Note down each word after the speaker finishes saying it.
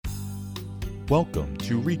Welcome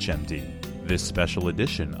to ReachMD. This special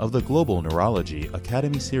edition of the Global Neurology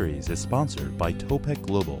Academy Series is sponsored by Topec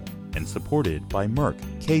Global and supported by Merck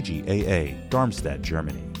KGaA, Darmstadt,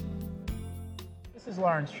 Germany. This is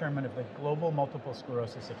Lawrence Sherman of the Global Multiple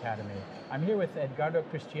Sclerosis Academy. I'm here with Edgardo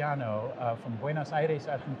Cristiano from Buenos Aires,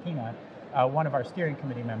 Argentina, one of our steering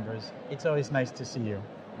committee members. It's always nice to see you.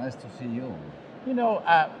 Nice to see you. You know,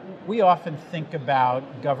 we often think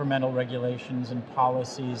about governmental regulations and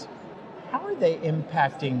policies. How are they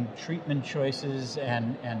impacting treatment choices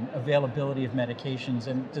and availability of medications,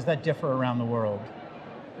 and does that differ around the world?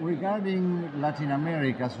 Regarding Latin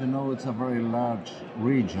America, as you know, it's a very large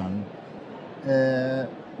region. There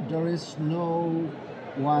is no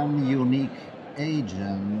one unique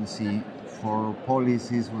agency for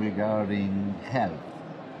policies regarding health,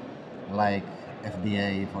 like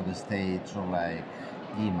FDA for the States or like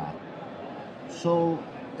EMA. So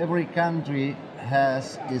every country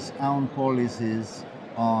has its own policies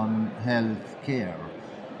on health care.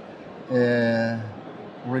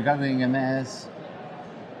 Regarding MS,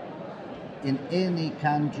 in any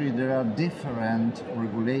country there are different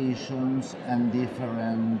regulations and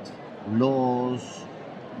different laws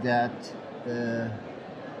that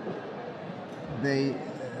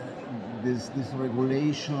these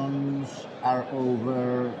regulations are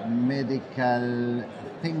over medical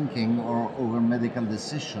thinking or over medical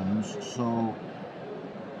decisions. So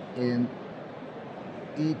in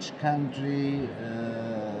each country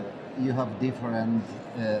you have different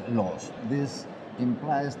laws. This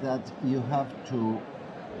implies that you have to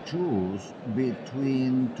choose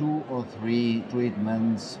between 2 or 3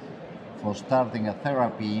 treatments for starting a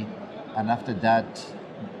therapy, and after that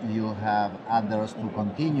you have others to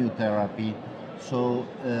continue therapy. So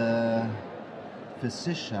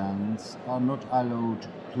physicians are not allowed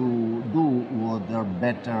to do what they're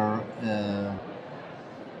better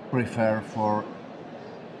prefer for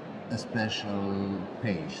a special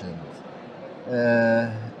patient.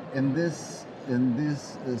 In this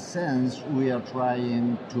sense, we are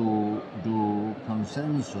trying to do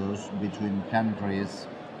consensus between countries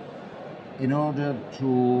in order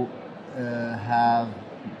to have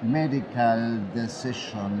medical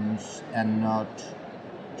decisions and not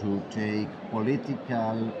to take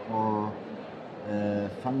political or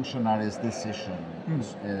functionaries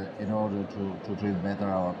decisions in order to treat better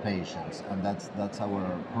our patients, and that's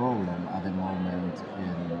our problem at the moment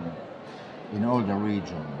in all the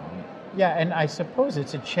region. Yeah, and I suppose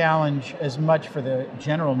it's a challenge as much for the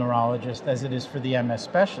general neurologist as it is for the MS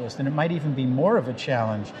specialist, and it might even be more of a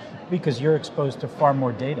challenge because you're exposed to far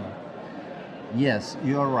more data. Yes,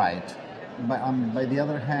 you're right. By the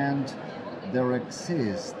other hand, there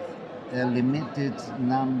exists a limited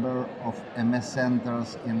number of MS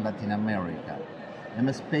centers in Latin America.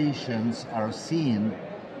 MS patients are seen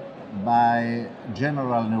by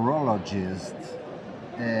general neurologists,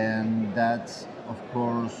 and that's, of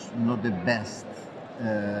course, not the best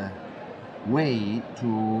way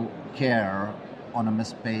to care on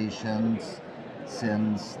MS patients,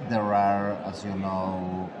 since there are, as you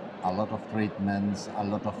know, a lot of treatments, a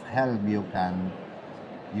lot of help you can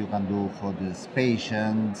do for these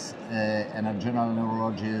patients, and a general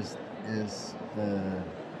neurologist is,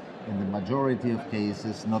 in the majority of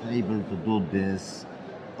cases, not able to do this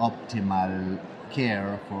optimal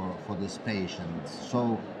care for these patients.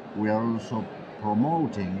 So we are also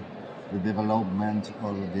promoting the development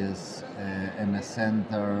of these MS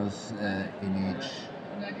centers in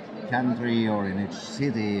each country or in each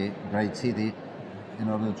city, great city, in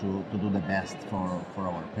order to do the best for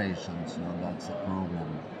our patients. You know, that's a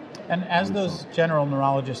problem. And as those general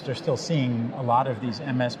neurologists are still seeing a lot of these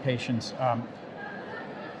MS patients,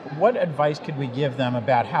 what advice could we give them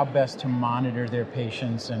about how best to monitor their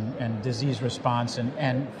patients and disease response,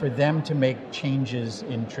 and for them to make changes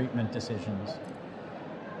in treatment decisions?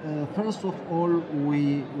 First of all,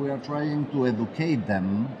 we are trying to educate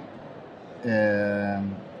them,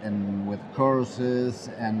 and with courses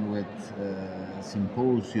and with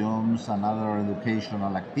symposiums and other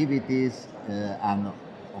educational activities, and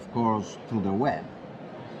of course through the web.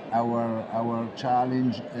 Our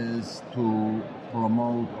challenge is to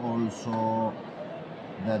promote also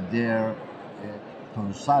that they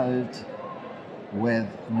consult with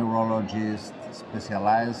neurologists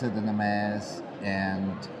specialized in MS,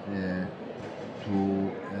 and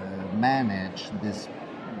to manage these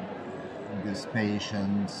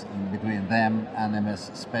patients between them and MS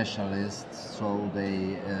specialists, so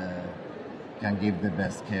they can give the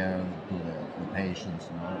best care to the patients.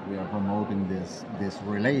 You know, we are promoting this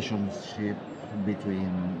relationship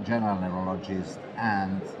between general neurologists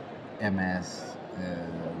and MS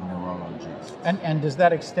neurologists. And does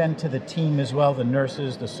that extend to the team as well, the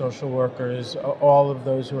nurses, the social workers, all of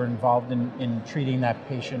those who are involved in treating that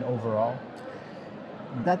patient overall?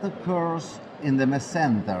 That occurs in the MS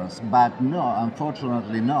centers, but no,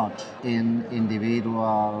 unfortunately not in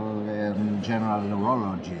individual general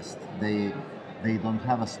neurologists. They don't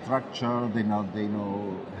have a structure, they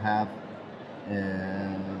don't have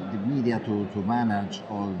the media to manage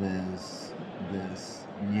all these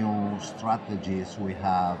new strategies we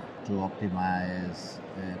have to optimize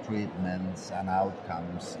treatments and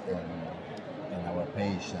outcomes in our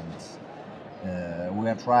patients. We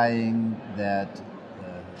are trying that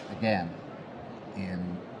again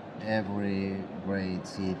in every great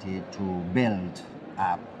city to build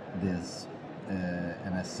up these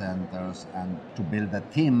MS centers and to build a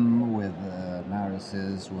team with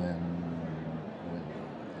nurses, with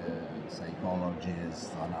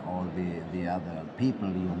psychologists and all the other people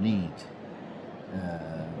you need.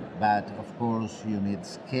 But of course you need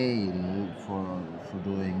scale for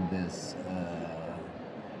doing this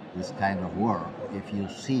kind of work. If you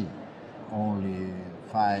see only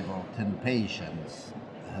 5 or 10 patients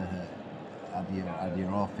at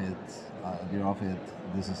your office,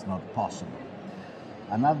 this is not possible.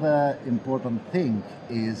 Another important thing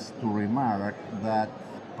is to remark that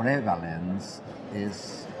prevalence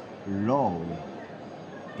is low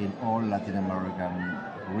in all Latin American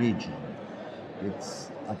region.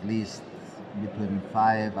 It's at least between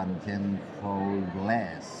 5 and 10-fold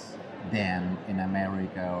less than in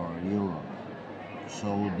America or Europe.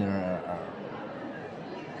 So there are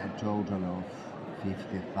a total of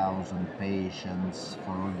 50,000 patients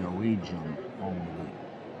for the region only,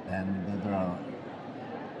 and there are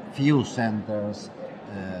few centers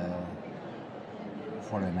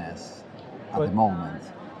for MS at the moment.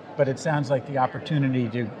 But it sounds like the opportunity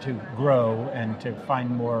to grow and to find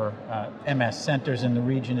more MS centers in the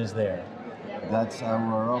region is there. That's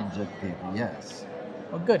our objective, yes.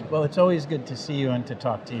 Well, good. Well, it's always good to see you and to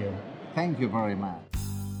talk to you. Thank you very much.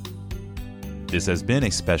 This has been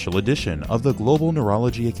a special edition of the Global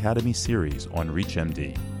Neurology Academy series on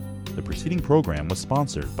ReachMD. The preceding program was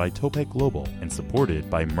sponsored by Topec Global and supported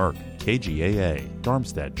by Merck KGaA,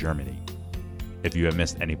 Darmstadt, Germany. If you have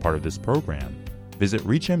missed any part of this program, visit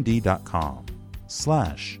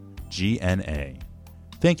reachmd.com/GNA.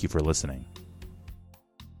 Thank you for listening.